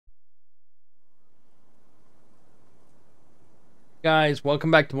Guys,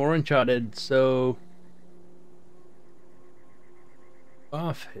 welcome back to more Uncharted. So,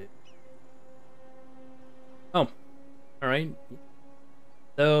 off it. Oh, alright.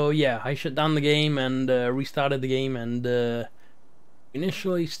 So, yeah, I shut down the game and restarted the game and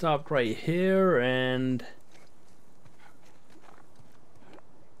initially stopped right here and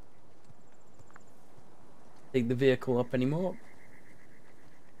take the vehicle up anymore.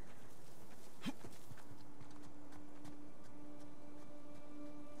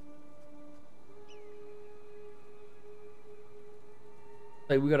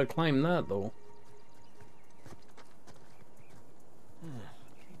 Like, we gotta climb that though.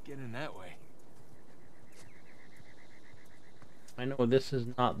 Can't get in that way. I know this is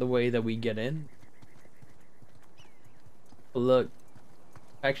not the way that we get in. But look,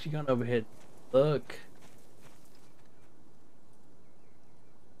 actually gone over here. Look.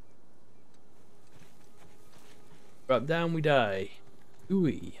 Drop down, we die.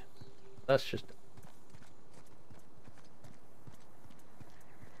 Ooey. That's just.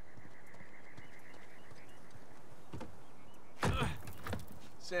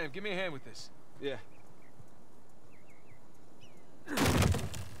 Sam, give me a hand with this. Yeah.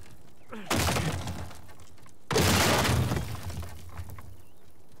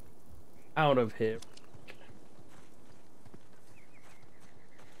 Out of here.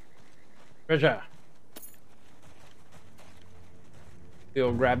 Treasure.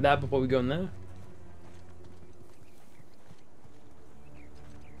 We'll grab that before we go in there.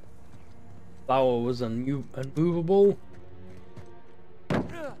 Flower was unmovable.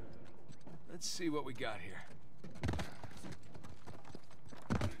 Let's see what we got here.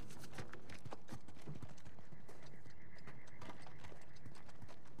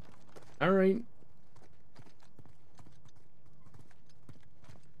 All right.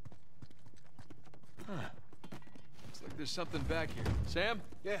 Looks like there's something back here. Sam?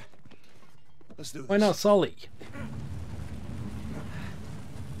 Yeah. Let's do this. Why not Sully?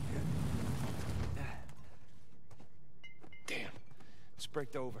 Damn. It's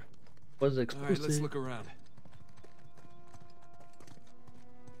braked over. Was All exclusive. right, let's look around.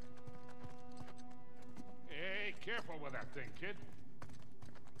 Hey, careful with that thing, kid.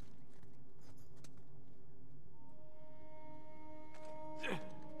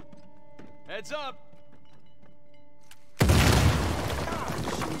 Heads up! Ah,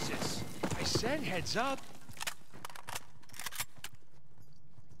 Jesus. I said heads up.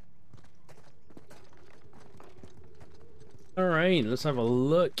 All right, let's have a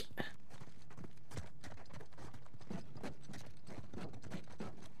look.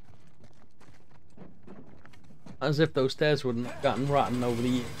 As if those stairs wouldn't have gotten rotten over the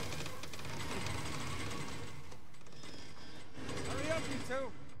years. Hurry up, you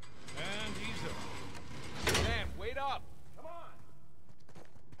two. And easy. Sam, wait up. Come on.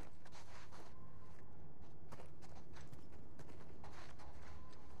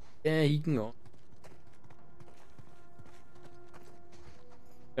 Yeah, he can go.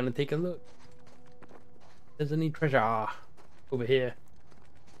 Gonna take a look. There's any treasure over here.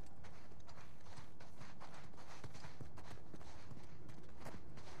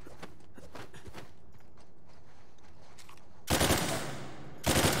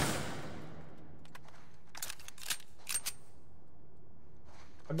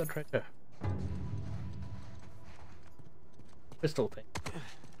 Where's the treasure? Pistol thing.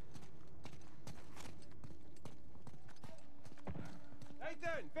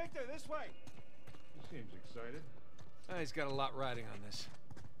 Nathan, Victor, this way. He seems excited. He's got a lot riding on this.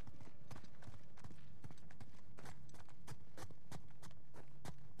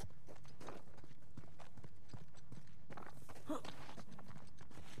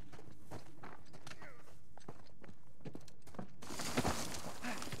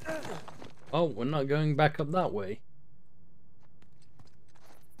 Oh, we're not going back up that way.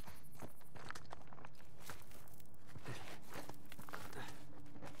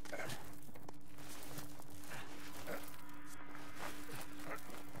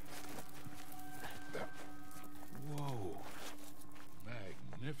 Whoa.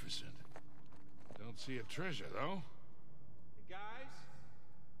 Magnificent. Don't see a treasure, though. Hey, guys.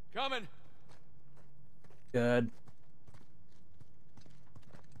 Coming. Good.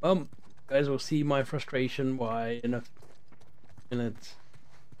 Guys will see my frustration why in a minute.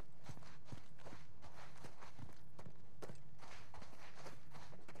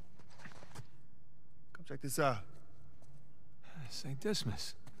 Come check this out. St.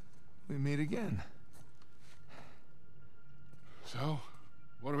 Dismas. We meet again. So,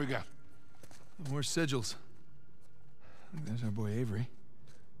 what do we got? More sigils. There's our boy Avery.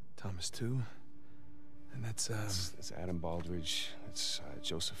 Thomas too. And that's, That's Adam Baldridge, that's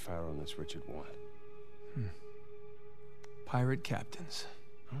Joseph Farrell, and that's Richard Warren. pirate captains.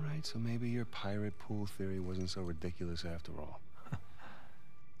 All right, so maybe your pirate pool theory wasn't so ridiculous after all.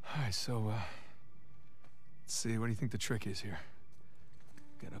 All right, so, let's see, what do you think the trick is here?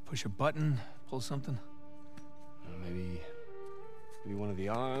 Gotta push a button, pull something? Maybe one of the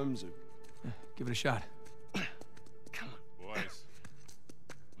arms, or... Yeah, give it a shot. Come on. Boys,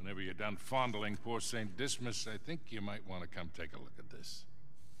 whenever you're done fondling poor St. Dismas, I think you might want to come take a look at this.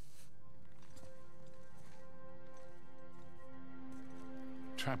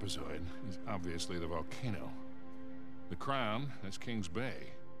 Trapezoid is obviously the volcano. The crown is Kings Bay.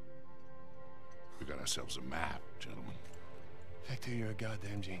 We got ourselves a map, gentlemen. Victor, you're a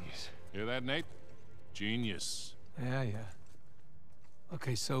goddamn genius. Hear that, Nate? Genius. Yeah.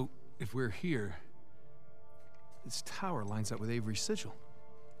 Okay, so if we're here, this tower lines up with Avery's sigil.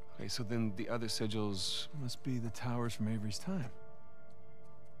 Okay, so then the other sigils... Must be the towers from Avery's time.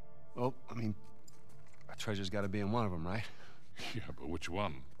 Well, I mean, our treasure's gotta be in one of them, right? Yeah, but which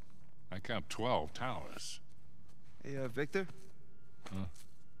one? I count 12 towers. Hey, Victor? Huh?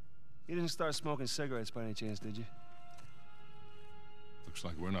 You didn't start smoking cigarettes by any chance, did you? Looks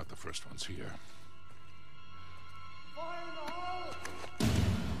like we're not the first ones here.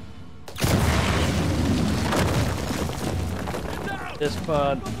 This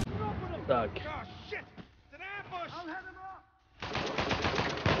pod stuck. Oh, shit! It's an ambush! I'll have him up!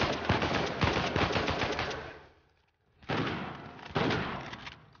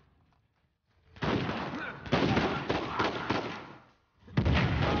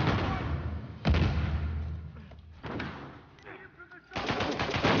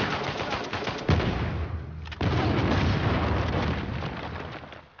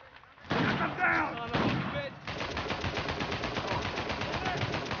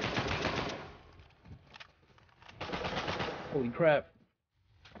 Holy crap.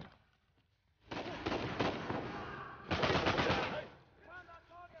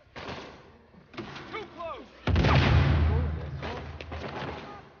 Too close!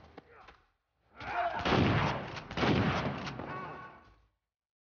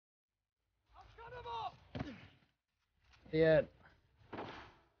 Yeah.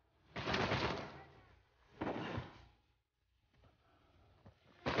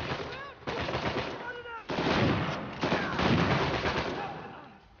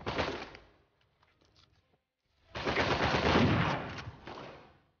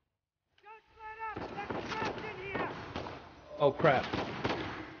 Oh crap.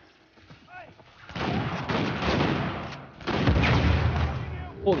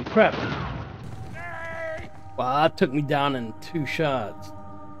 Holy crap. Wow, that took me down in 2 shots.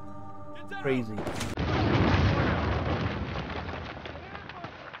 Crazy.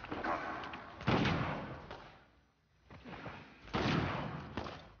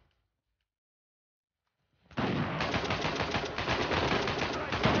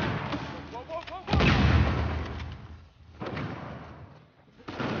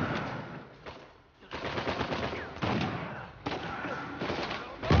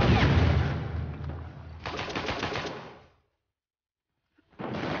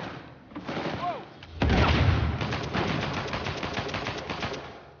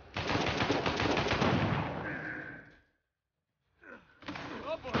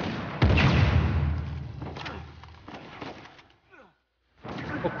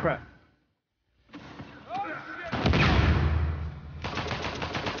 Oh crap.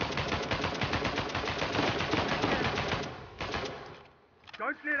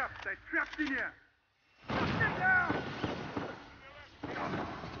 Don't let up, they're trapped in here! Get down!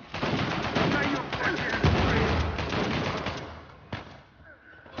 Stay your fucking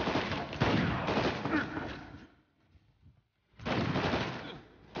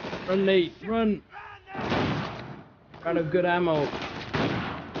Run, Nate, run! Out of good ammo.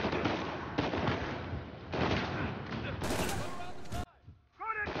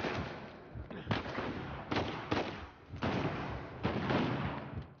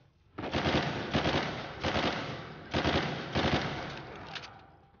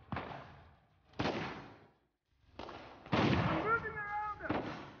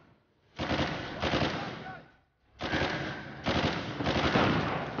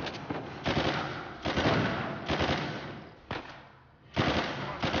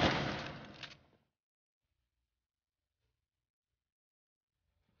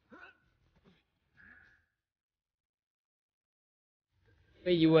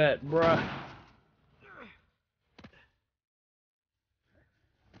 Where you at, bruh?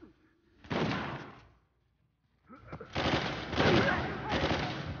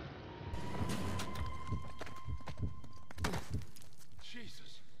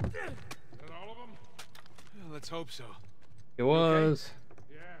 Let's hope so. It was.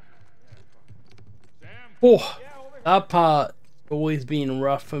 Yeah. Sam? Oh, that part always been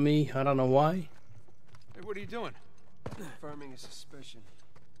rough for me. I don't know why. Hey, what are you doing? Confirming a suspicion.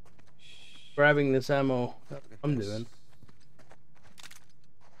 Grabbing this ammo. That's what I'm doing.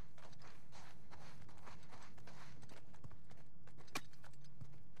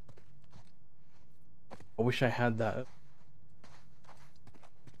 I wish I had that.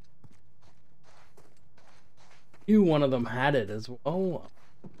 One of them had it as well.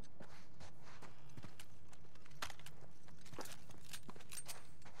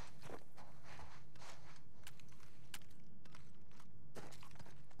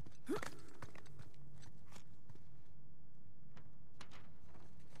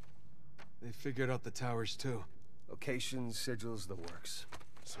 They figured out the towers too. Location, sigils, the works.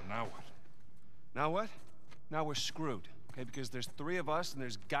 So now what? Now what? Now we're screwed. Okay, because there's 3 of us and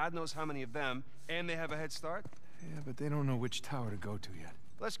there's God knows how many of them, and they have a head start. Yeah, but they don't know which tower to go to yet.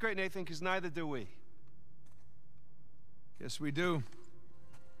 Well, that's great, Nathan, because neither do we. Yes, we do.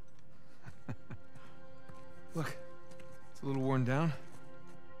 Look, it's a little worn down.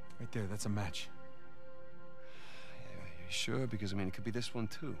 Right there, that's a match. Yeah, you sure? Because, I mean, it could be this one,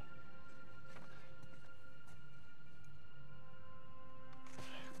 too.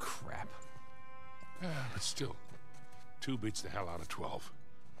 Crap. But still, 2 beats the hell out of 12.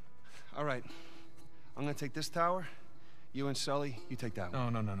 All right. I'm gonna take this tower. You and Sully, you take that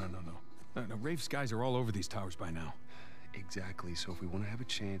one. No, Rafe's guys are all over these towers by now. Exactly. So if we want to have a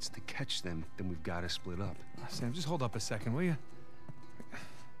chance to catch them, then we've got to split up. Sam, just hold up a second, will you?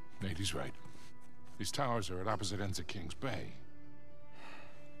 Nate, he's right. These towers are at opposite ends of Kings Bay.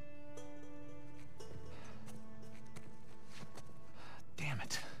 Damn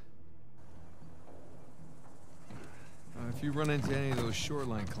it. If you run into any of those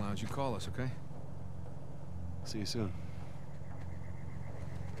shoreline clowns, you call us, okay? See you soon.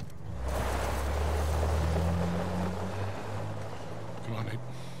 Come on, Nate.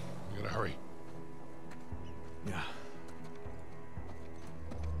 We gotta hurry. Yeah.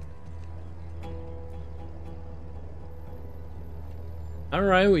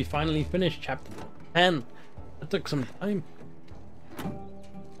 Alright, we finally finished chapter 10. That took some time.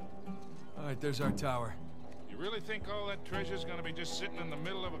 Alright, there's our tower. You really think all that treasure's gonna be just sitting in the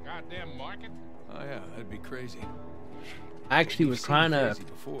middle of a goddamn market? Oh yeah, that'd be crazy. I actually was trying to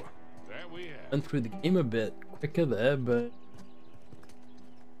before. That we have. run through the game a bit quicker there, but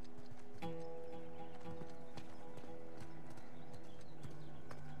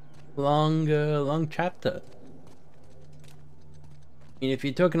long chapter. I mean, if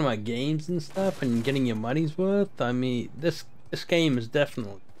you're talking about games and stuff and getting your money's worth, I mean, this game is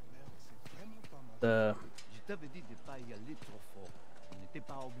definitely a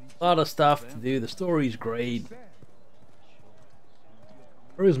lot of stuff to do. The story's great.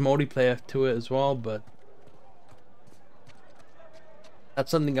 There is multiplayer to it as well, but that's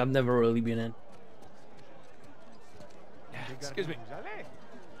something I've never really been in. Excuse me.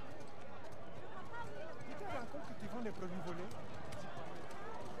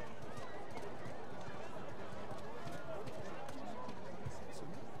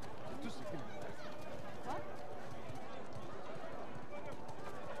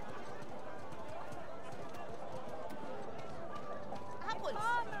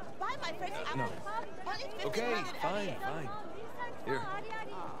 No. Okay, fine. Here.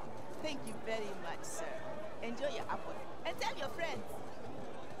 Thank you very much, sir. Enjoy your apple. And tell your friends.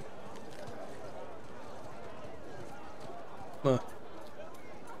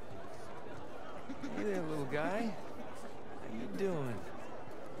 Hey there, little guy. How you doing?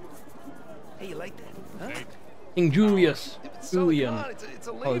 Hey, you like that? Huh? Nate, King Julius. So Julian. come on, it's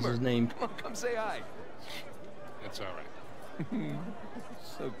a Oh, is lemur. his name. Come on, come say hi. that's all right.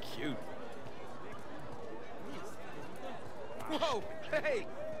 So cute. Whoa! Hey,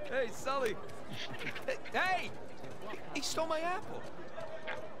 Sully. Hey! He stole my apple.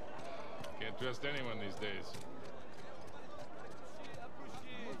 Can't trust anyone these days.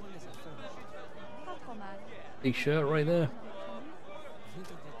 Big shirt right there.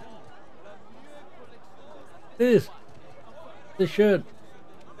 This shirt.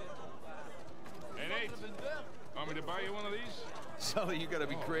 Hey, Nate. Want me to buy you one of these? Sully, you gotta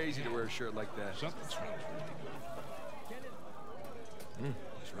be crazy to wear a shirt like that. Something's wrong.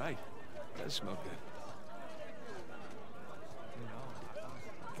 That's right. Does smell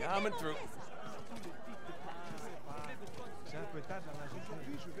good. Coming through.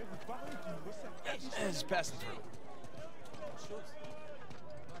 It's passing through.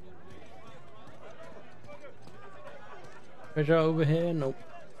 Treasure over here? Nope.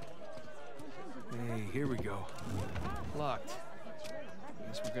 Hey, here we go. Locked.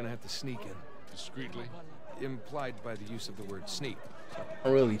 Guess we're gonna have to sneak in. Discreetly. Implied by the use of the word sneak.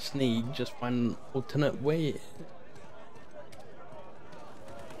 Not really sneak, just find an alternate way.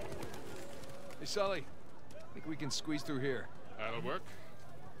 Hey, Sully. Think we can squeeze through here. That'll work.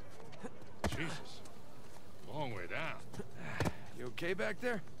 Jesus. Long way down. You okay back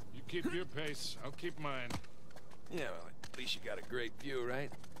there? You keep your pace. I'll keep mine. Yeah, well, at least you got a great view,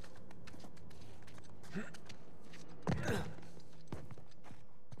 right?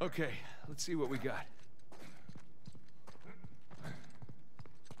 Okay, let's see what we got.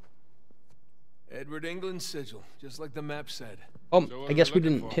 Edward England's sigil, just like the map said. Oh, So what I are guess we we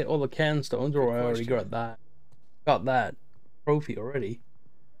looking didn't for? hit all the canstones, or Good I already question. got that trophy already.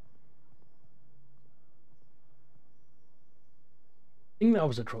 I think that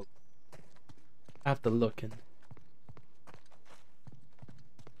was a trophy. I have to look in.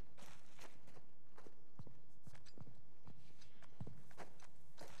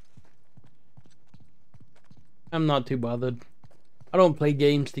 I'm not too bothered. I don't play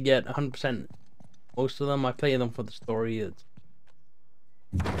games to get 100%. Most of them, I play them for the story. It's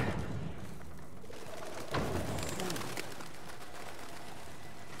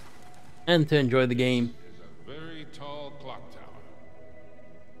and to enjoy the game. Is a very tall clock tower.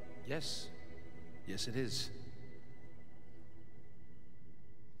 Yes. Yes, it is.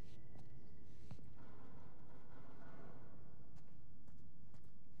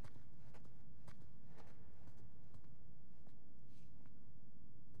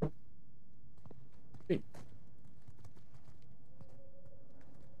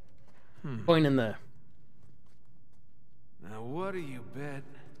 Point in there. Now, what do you bet?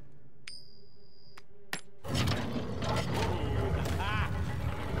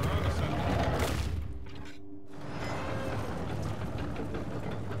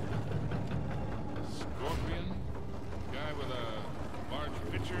 Scorpion. Guy with a large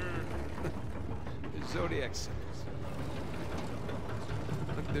pitcher. Zodiac symbols.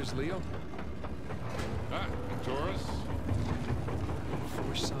 Look, there's Leo. Ah, Taurus.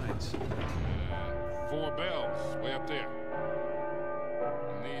 4 signs. 4 bells way up there.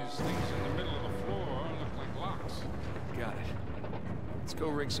 And these things in the middle of the floor look like locks. Got it. Let's go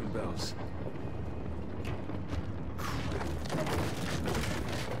ring some bells.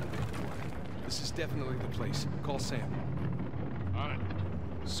 This is definitely the place. Call Sam. On it.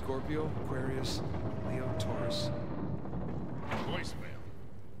 Scorpio, Aquarius, Leo, Taurus. Voicemail.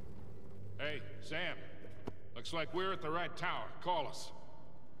 Hey, Sam. Looks like we're at the right tower. Call us.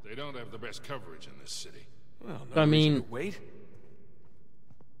 They don't have the best coverage in this city. Well, I no reason mean- to wait.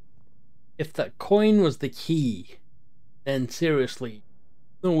 If that coin was the key, then seriously,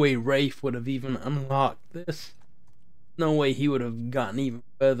 no way Rafe would have even unlocked this. No way he would have gotten even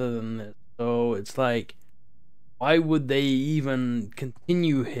further than this. So it's like, why would they even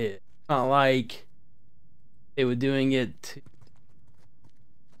continue here? It's not like they were doing it to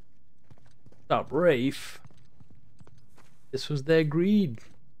stop Rafe. This was their greed,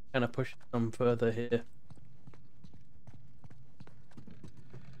 kind of pushing them further here.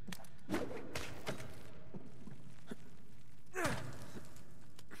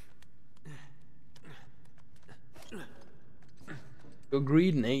 Your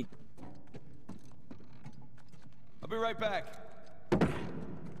greed, Nate. I'll be right back.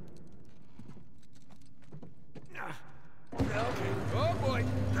 Okay. Oh boy.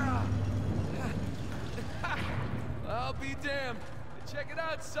 I'll be damned. Check it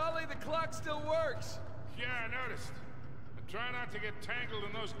out, Sully. The clock still works. Yeah, I noticed. And try not to get tangled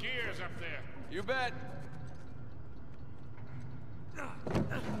in those gears up there. You bet.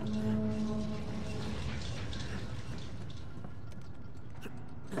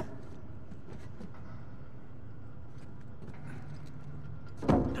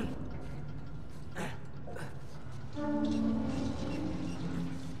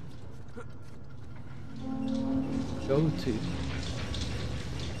 Go to.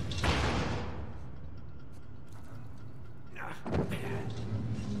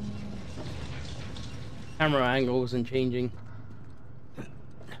 Camera angle wasn't changing.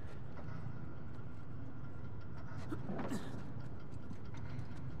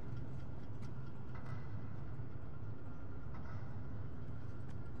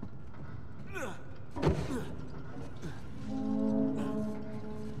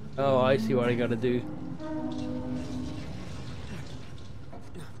 Oh, I see what I gotta do.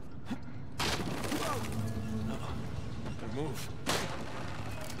 Good move.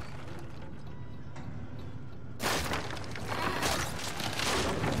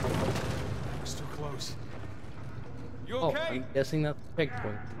 Still close. You Oh, okay? I'm guessing that's the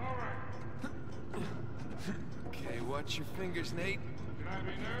checkpoint. Watch your fingers, Nate. Should I be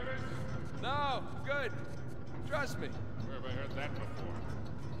nervous? No, good. Trust me. Where have I heard that before?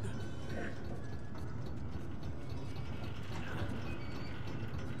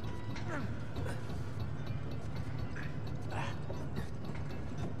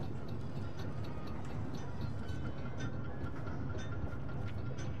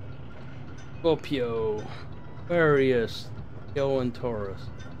 Scorpio, Aquarius, Leo, and Taurus.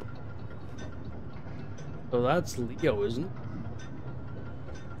 So that's Leo, isn't it?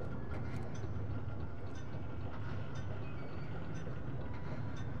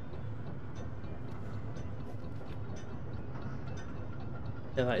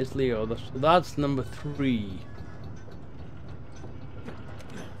 Yeah, that is Leo. That's number 3.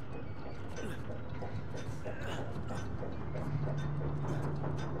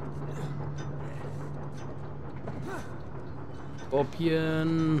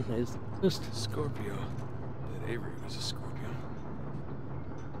 Scorpion is just Scorpio. That Avery was a Scorpio.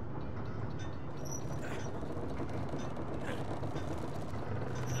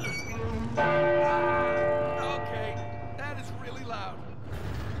 Okay, that is really loud.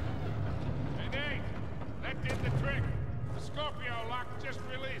 Hey, Nate! That did the trick. The Scorpio lock just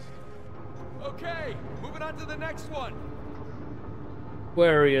released. Okay, moving on to the next one.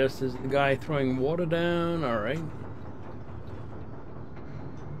 Aquarius is the guy throwing water down. All right.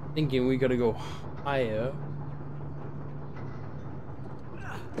 Thinking we gotta go higher.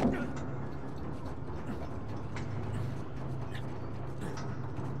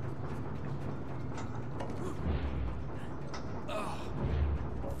 Oh,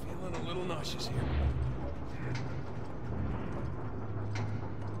 feeling a little nauseous here.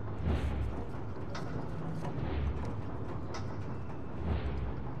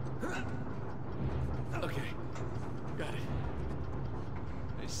 Okay, got it.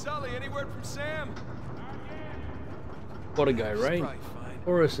 Hey, Sully, any word from Sam? What a guy, He's right? probably fine.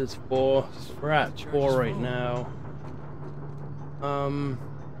 Taurus is 4. We're at 4 right now.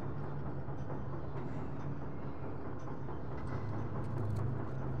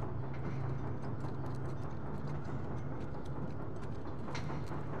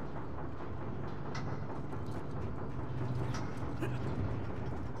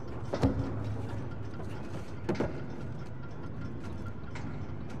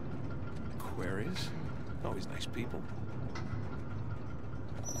 Aquarius? Always nice people.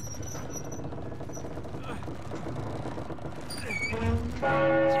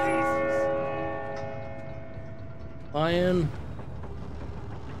 Lion.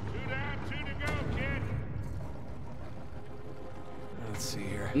 2 down, 2 to go, kid. Let's see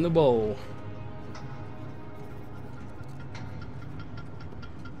here. In the bowl.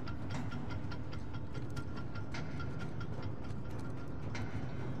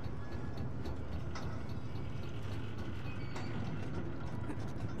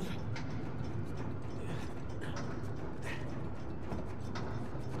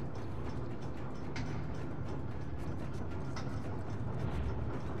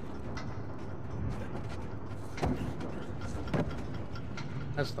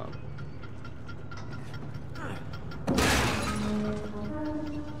 That's not.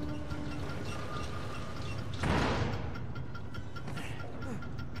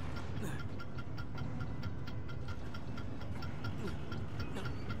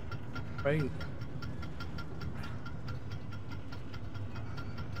 Right.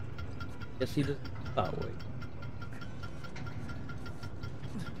 Guess he does that way.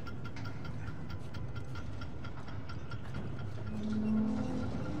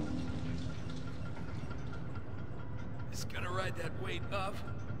 It's gonna ride that weight up.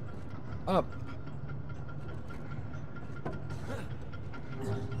 Up.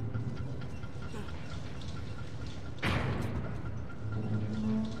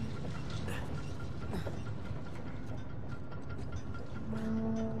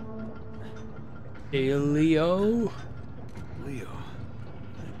 Hey, Leo. Leo.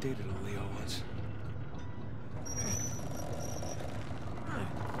 I dated a Leo once.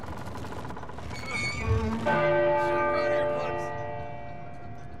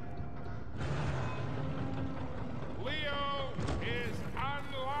 Leo is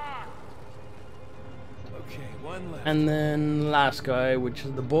unlocked. Okay, one left. And then last guy, which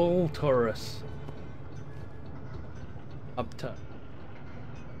is the bull, Taurus. Up top.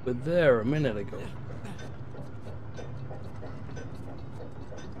 We're there a minute ago.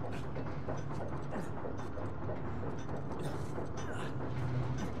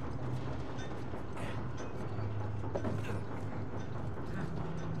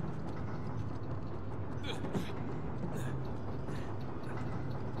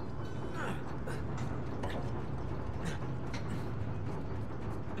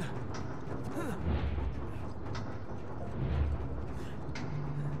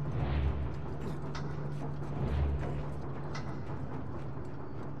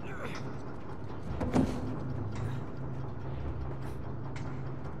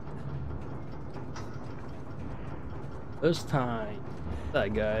 First time.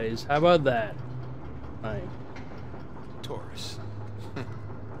 That guys. How about that? Time. Taurus. The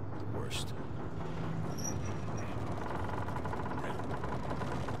worst.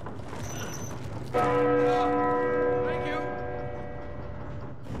 Thank you.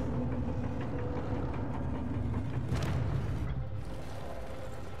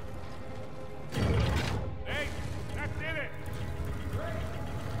 Hey, that did it!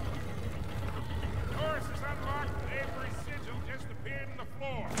 Doris is unlocked and Avery's sigil just appeared in the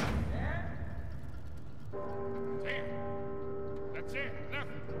floor. Damn. That's it.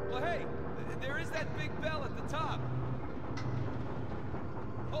 Nothing. Well, hey, there is that big bell at the top.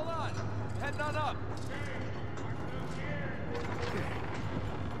 Hold on. Heading on up.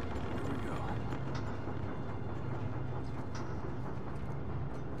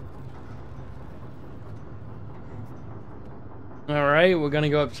 Alright, we're gonna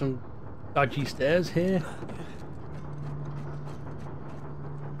go up some dodgy stairs here.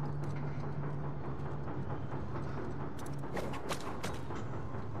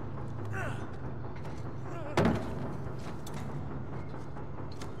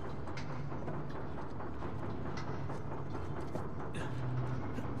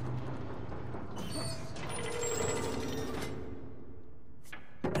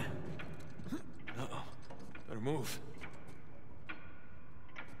 Uh-oh. Better move.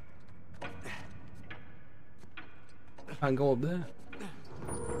 Can't go up there.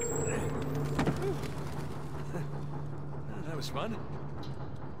 That was fun.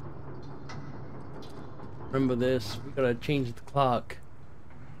 Remember this, we gotta change the clock.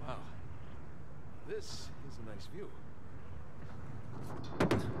 Wow. This is a nice view.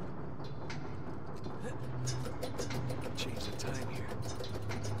 Change the time here.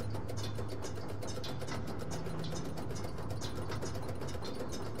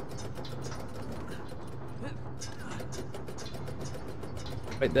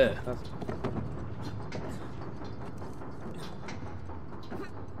 Right there. That's...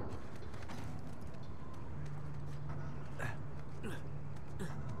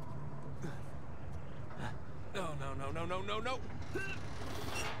 No.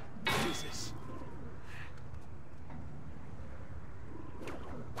 Jesus.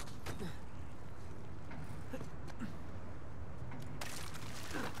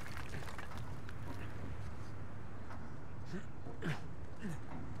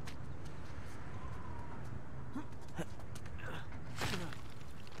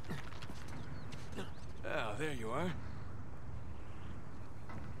 Oh, there you are.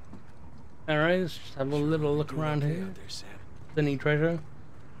 Alright, let's just have a little look around here. Out there, Sam. Any treasure?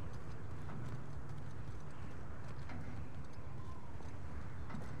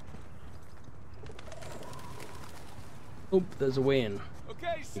 Oh, there's a way in.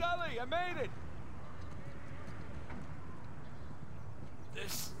 Okay, Sully, I made it.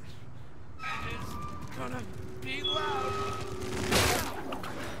 This is gonna be loud.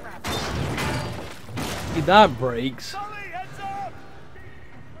 See, that breaks. Sully, heads up.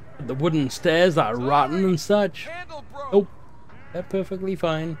 The wooden stairs that are rotten and such. Handle broke. Oh, they're perfectly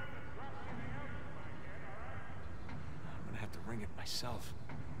fine. I'm gonna have to ring it myself.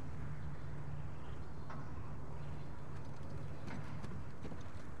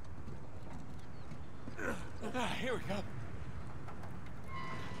 Here we go.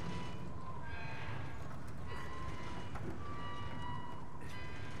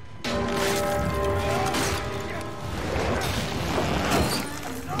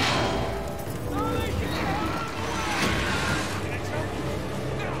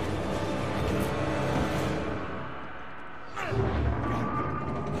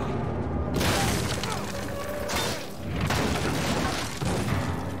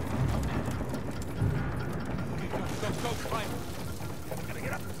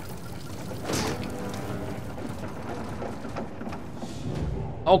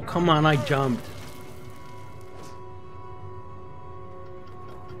 Oh, come on, I jumped.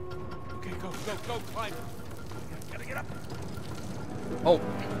 Okay, go, climb. Gotta get up. Oh.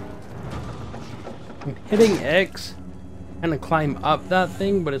 I'm hitting X, trying to climb up that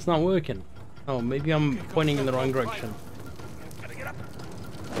thing, but it's not working. Oh, maybe I'm pointing in the wrong direction. Gotta get up.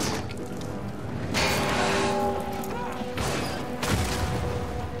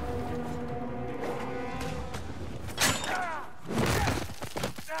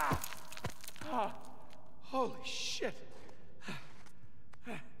 Holy shit.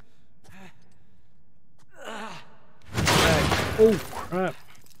 Oh, crap.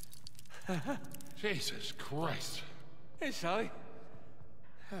 Jesus Christ. Hey, Sally.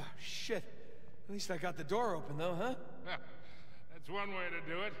 Oh, shit. At least I got the door open, though, huh? That's one way to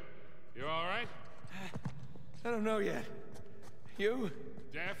do it. You all right? I don't know yet. You?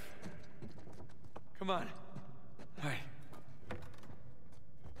 Deaf? Come on. All right.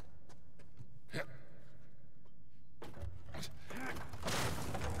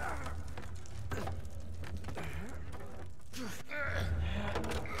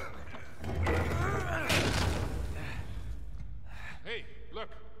 Hey, look.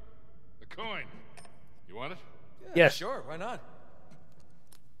 The coin. You want it? Yes. Sure, why not?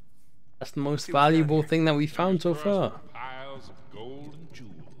 That's the most See what's down valuable here. thing that we found so Fingers crossed far. for piles of gold and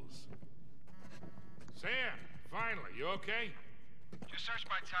jewels. Sam, finally, you okay? You searched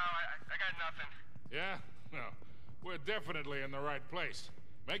my tower. I got nothing. Yeah? No. We're definitely in the right place.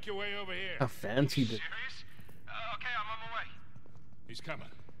 Make your way over here. How fancy this. Serious? Okay, I'm on my way. He's coming.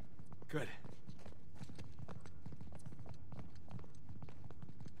 Good.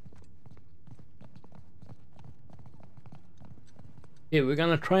 Yeah, we're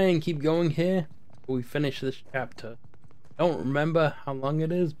gonna try and keep going here before we finish this chapter. I don't remember how long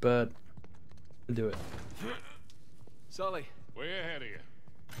it is, but we'll do it. Sully. Way ahead of you.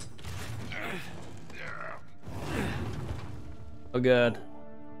 Oh god.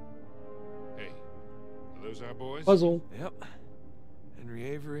 Hey, are those our boys? Puzzle. Yep. Henry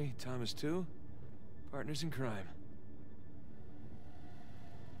Avery, Thomas too. Partners in crime.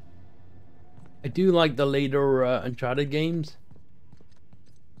 I do like the later Uncharted games.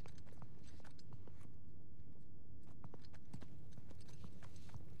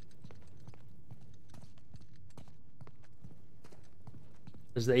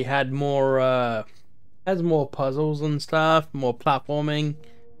 Because they had more, has more puzzles and stuff, more platforming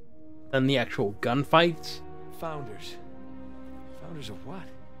than the actual gunfights. Founders. Founders of what?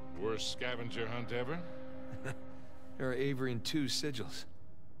 Worst scavenger hunt ever? There are Avery and 2 sigils.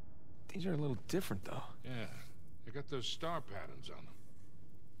 These are a little different, though. Yeah, they got those star patterns on them.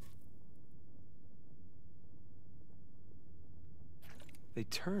 They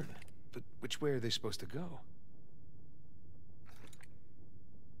turn. But which way are they supposed to go?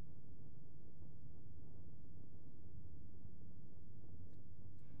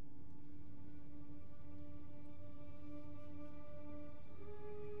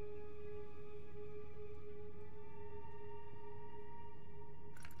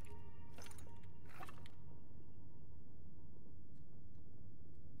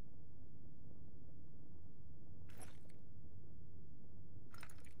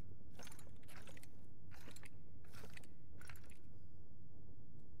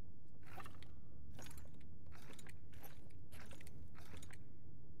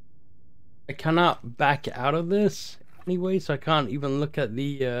 I cannot back out of this anyway, so I can't even look at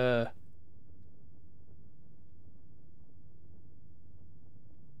the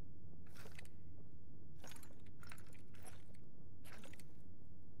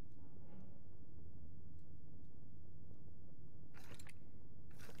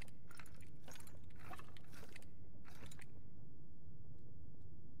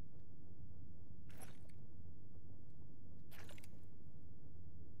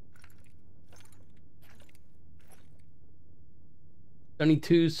only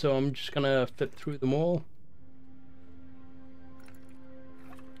 2, so I'm just gonna flip through them all.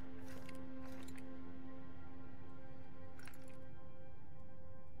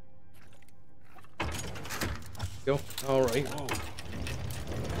 Go. All right.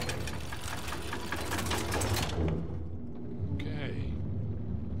 Okay.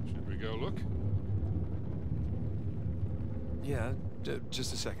 Should we go look? Yeah,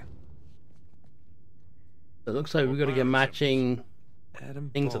 just a second. It looks like we got to get matching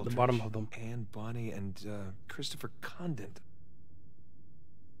Adam things at the Baldridge, bottom of them. Anne Bonny and Christopher Condent.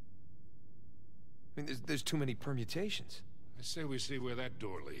 I mean, there's too many permutations. I say we see where that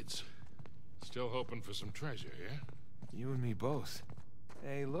door leads. Still hoping for some treasure, yeah? You and me both.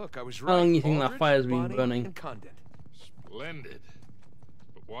 Hey, look, I was right. How long do you think that Baldridge, fire's been Bonny, burning? and Condent. Splendid.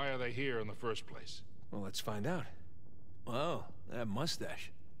 But why are they here in the first place? Well, let's find out. Wow, that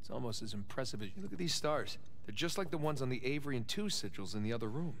mustache. It's almost as impressive as you. Look at these stars. They're just like the ones on the Avery and 2 sigils in the other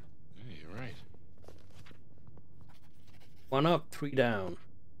room. Yeah, you're right. 1 up, 3 down.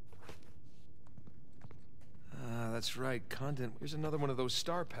 Ah, that's right. Condent. Here's another one of those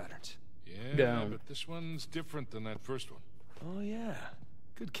star patterns. Yeah, Down. but this one's different than that first one. Oh, yeah.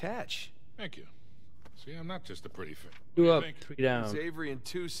 Good catch. Thank you. See, I'm not just a pretty face. 2 up, think? 3 It's down. Avery and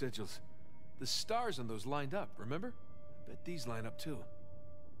 2 sigils. The stars on those lined up, remember? I bet these line up too.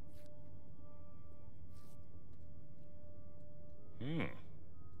 Hmm.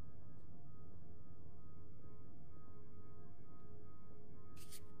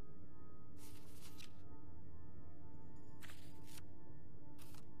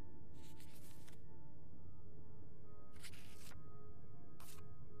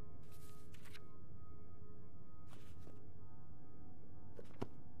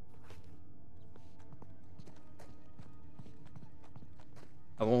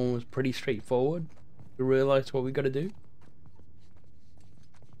 was pretty straightforward. We realized what we got to do.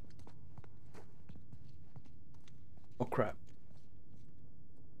 Oh crap.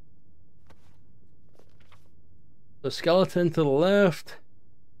 The skeleton to the left.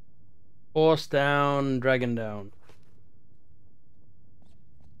 Horse down, dragon down.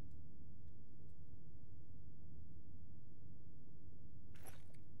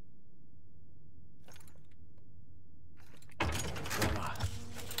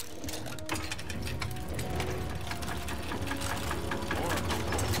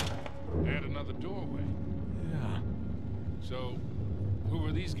 Add another doorway. Yeah. So, who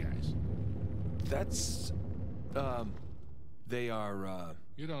are these guys? That's... They are,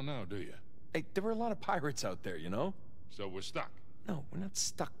 You don't know, do you? Hey, there were a lot of pirates out there, you know? So we're stuck. No, we're not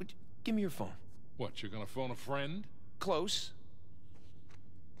stuck. Give me your phone. What, you're gonna phone a friend? Close.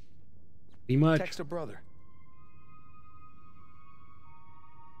 Be much. Text a brother.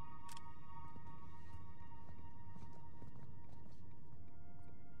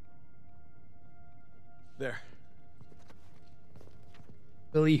 There.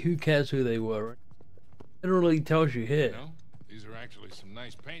 Billy, who cares who they were? It really tells you here. You know, these are actually some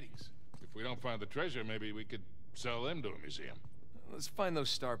nice paintings. If we don't find the treasure, maybe we could sell them to a museum. Let's find those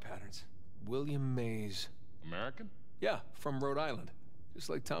star patterns. William Mays. American? Yeah, from Rhode Island. Just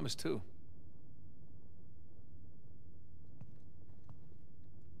like Thomas, too.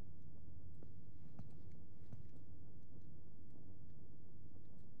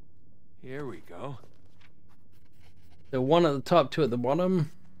 Here we go. The one at the top, two at the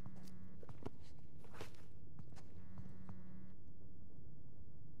bottom.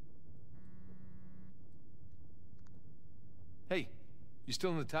 Hey, you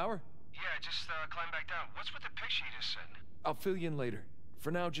still in the tower? Yeah, just climb back down. What's with the picture you just sent? I'll fill you in later.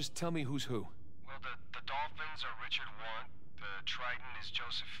 For now, just tell me who's who. Well, the dolphins are Richard Want, the trident is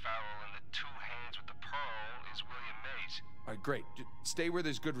Joseph Farrell, and the two hands with the pearl is William Mays. All right, great. Stay where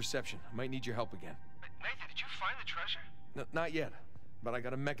there's good reception. I might need your help again. Nathan, did you find the treasure? No, not yet, but I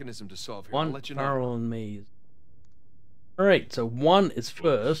got a mechanism to solve here. I'll One, let you know. Farrell and Maze. Alright, so one is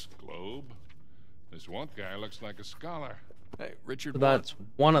first. Globe. This one guy looks like a scholar. Hey, Richard So Want. that's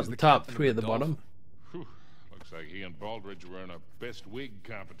one at He's the the top, captain of three at the the bottom. Whew. Looks like he and Baldridge were in a best wig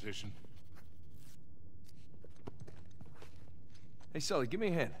competition. Hey, Sully, give me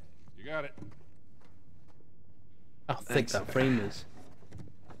a hand. You got it. How thick Thanks. that frame is.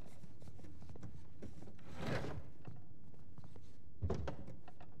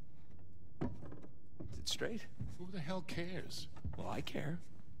 Is it straight? Who the hell cares? Well, I care.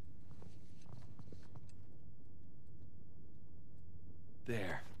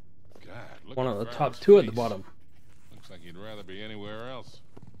 There. God, look One at at the Farrell's top, two at the face. bottom. Looks like he'd rather be anywhere else.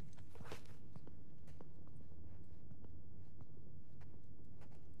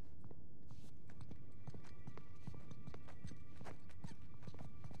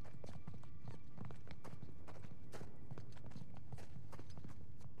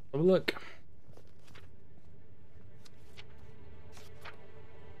 Have a look.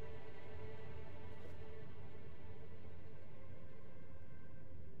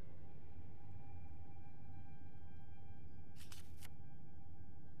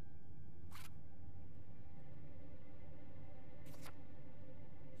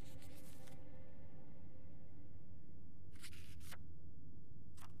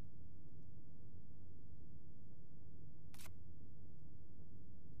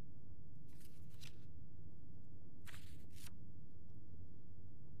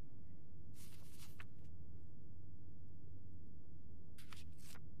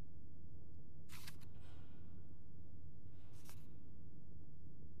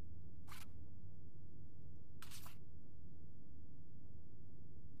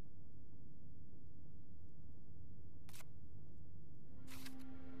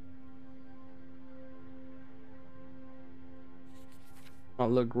 Not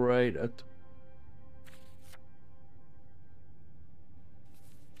look right at.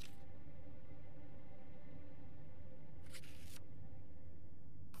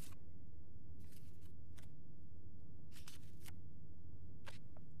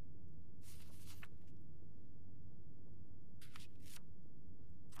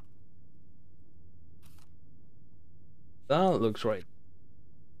 That looks right.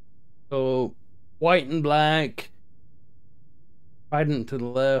 So white and black. Trident to the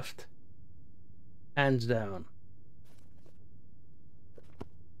left. Hands down.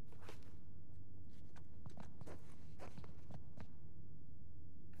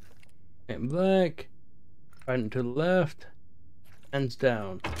 And black. Trident to the left. Hands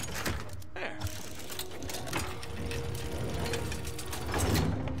down. There.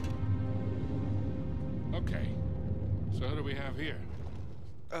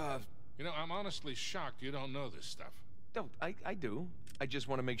 You know, I'm honestly shocked you don't know this stuff. No, I do. I just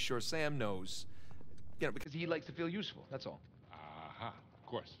want to make sure Sam knows. You know, because he likes to feel useful, that's all. Aha, of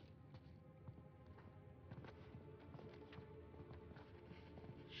course.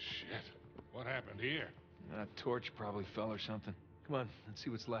 Shit, what happened here? A torch probably fell or something. Come on, let's see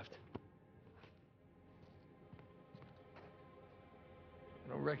what's left. I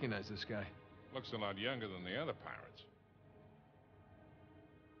don't recognize this guy. Looks a lot younger than the other pirates.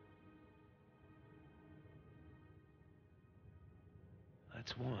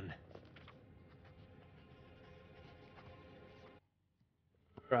 That's one.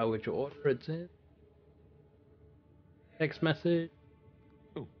 Try which order it's in. Text message.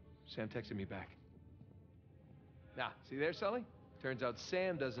 Ooh, Sam texted me back. Nah, see there, Sully? Turns out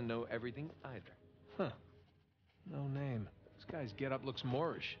Sam doesn't know everything either. Huh. No name. This guy's getup looks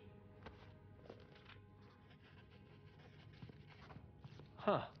Moorish.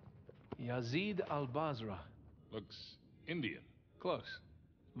 Huh. Yazid al-Basra. Looks Indian. Close.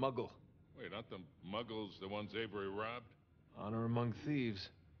 Muggle. Wait, aren't the Muggles the ones Avery robbed? Honor among thieves.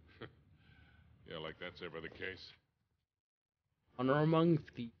 Yeah, like that's ever the case. Honor among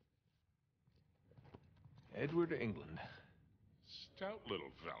thieves. Edward England. Stout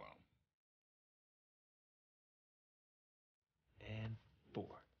little fellow. And 4.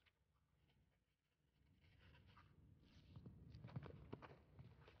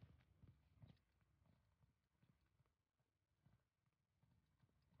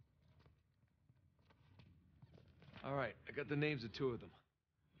 All right, I got the names of 2 of them.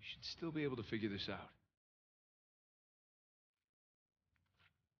 You should still be able to figure this out.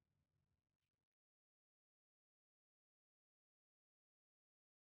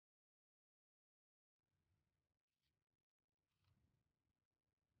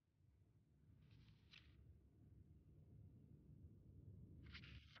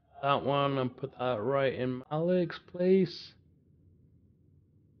 That one, and put that right in Malik's place.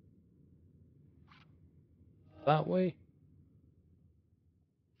 That way.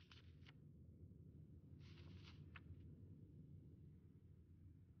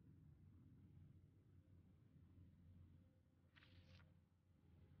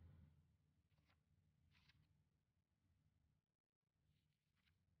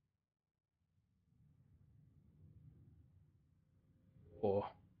 Four.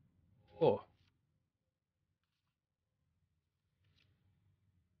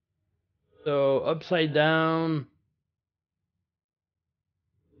 So upside down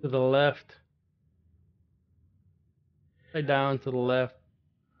to the left. Upside down to the left.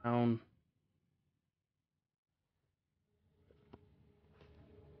 Down.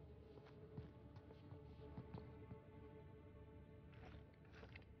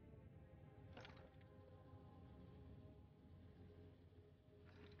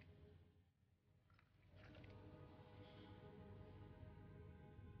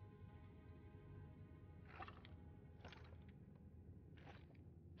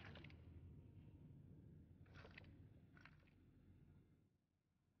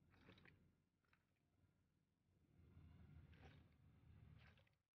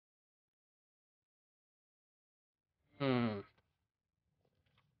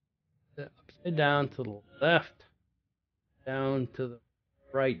 Upside down to the left. Down to the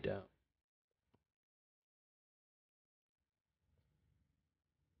right down.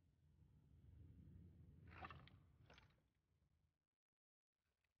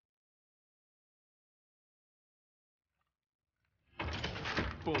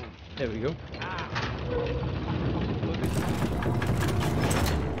 Boom. There we go.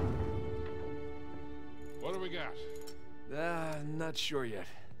 What do we got? Not sure yet.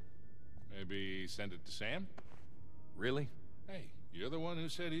 Maybe send it to Sam? Really? Hey, you're the one who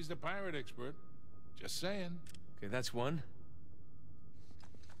said he's the pirate expert. Just saying. Okay, that's 1.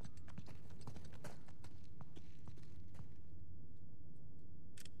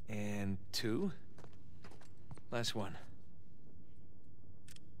 And 2. Last one.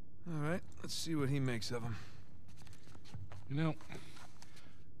 All right, let's see what he makes of them. You know,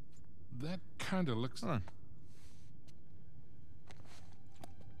 that kind of looks... Hold on.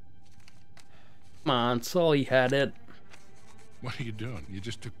 Come on, Sully had it. What are you doing? You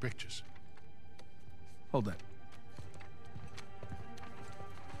just took pictures. Hold that.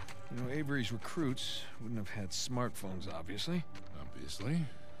 You know, Avery's recruits wouldn't have had smartphones, obviously. Obviously.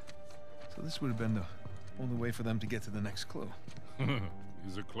 So this would have been the only way for them to get to the next clue.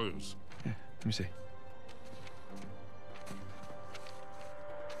 These are clues. Yeah, let me see.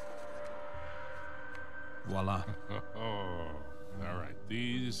 Voila. Oh, all right.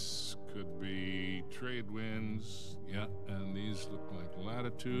 These could be trade winds. Yeah, and these look like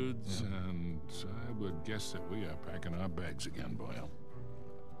latitudes, and I would guess that we are packing our bags again, Boyle.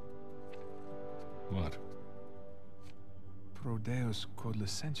 What? Pro Deus quod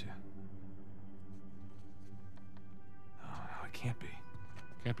licentia. Oh, no, it can't be.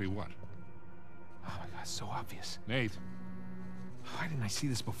 Can't be what? Oh my God, it's so obvious. Nate. Why didn't I see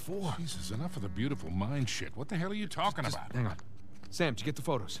this before? Jesus, enough of the beautiful mind shit. What the hell are you talking about? Hang on. Sam, did you get the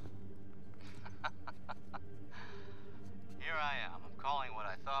photos? Here I am. I'm calling what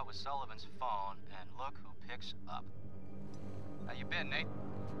I thought was Sullivan's phone, and look who picks up. How you been, Nate?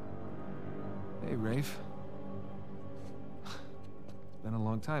 Hey, Rafe. It's been a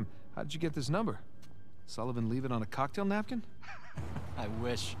long time. How did you get this number? Sullivan leave it on a cocktail napkin? I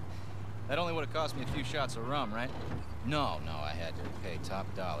wish. That only would have cost me a few shots of rum, right? No, I had to pay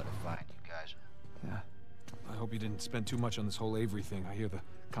top dollar to find you guys. Yeah. I hope you didn't spend too much on this whole Avery thing. I hear the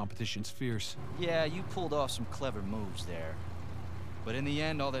competition's fierce. Yeah, you pulled off some clever moves there. But in the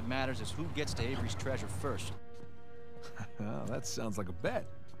end, all that matters is who gets to Avery's treasure first. Well, that sounds like a bet.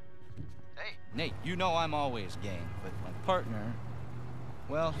 Hey, Nate, you know I'm always game, but my partner,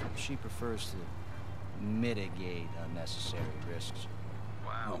 well, she prefers to mitigate unnecessary risks.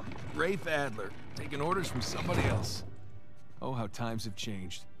 Wow. Rafe Adler, taking orders from somebody else. Oh, how times have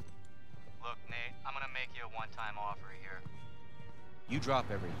changed. Look, Nate, I'm gonna make you a one-time offer here. You drop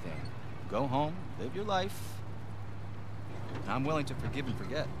everything. Go home, live your life. I'm willing to forgive and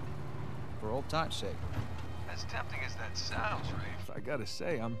forget. For old time's sake. As tempting as that sounds, Rafe. I gotta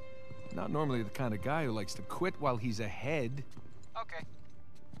say, I'm not normally the kind of guy who likes to quit while he's ahead. Okay.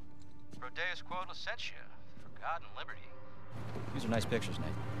 Pro Deus quod licentia. For God and liberty. These are nice pictures, Nate.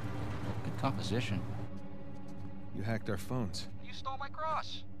 Good composition. You hacked our phones. You stole my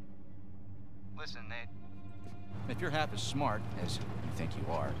cross. Listen, Nate. If you're half as smart as you think you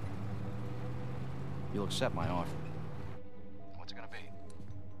are, you'll accept my offer. What's it gonna be?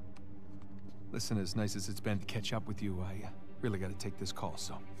 Listen, as nice as it's been to catch up with you, I really gotta take this call,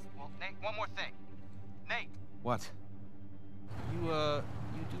 so... Well, Nate, one more thing. Nate! What? You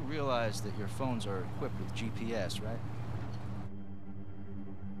do realize that your phones are equipped with GPS, right?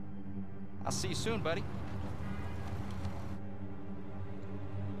 I'll see you soon, buddy.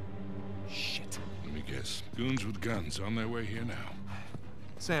 Shit. Let me guess. Goons with guns on their way here now.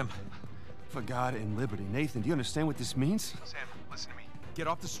 Sam. For God and liberty. Nathan, do you understand what this means? Sam, listen to me. Get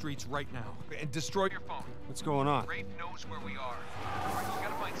off the streets right now and destroy your phone. What's going on? Rafe knows where we are. All right, you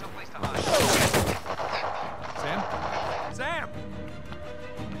gotta find someplace to hide. Sam? Sam!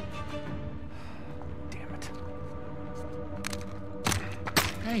 Damn it.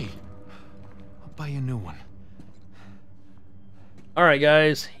 Hey! I'll buy you a new one. Alright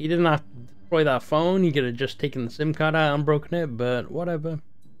guys, he didn't have to destroy that phone. He could have just taken the SIM card out and broken it, but whatever.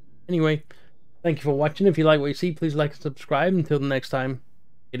 Anyway, thank you for watching. If you like what you see, please like and subscribe. Until the next time,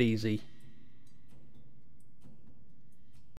 get easy.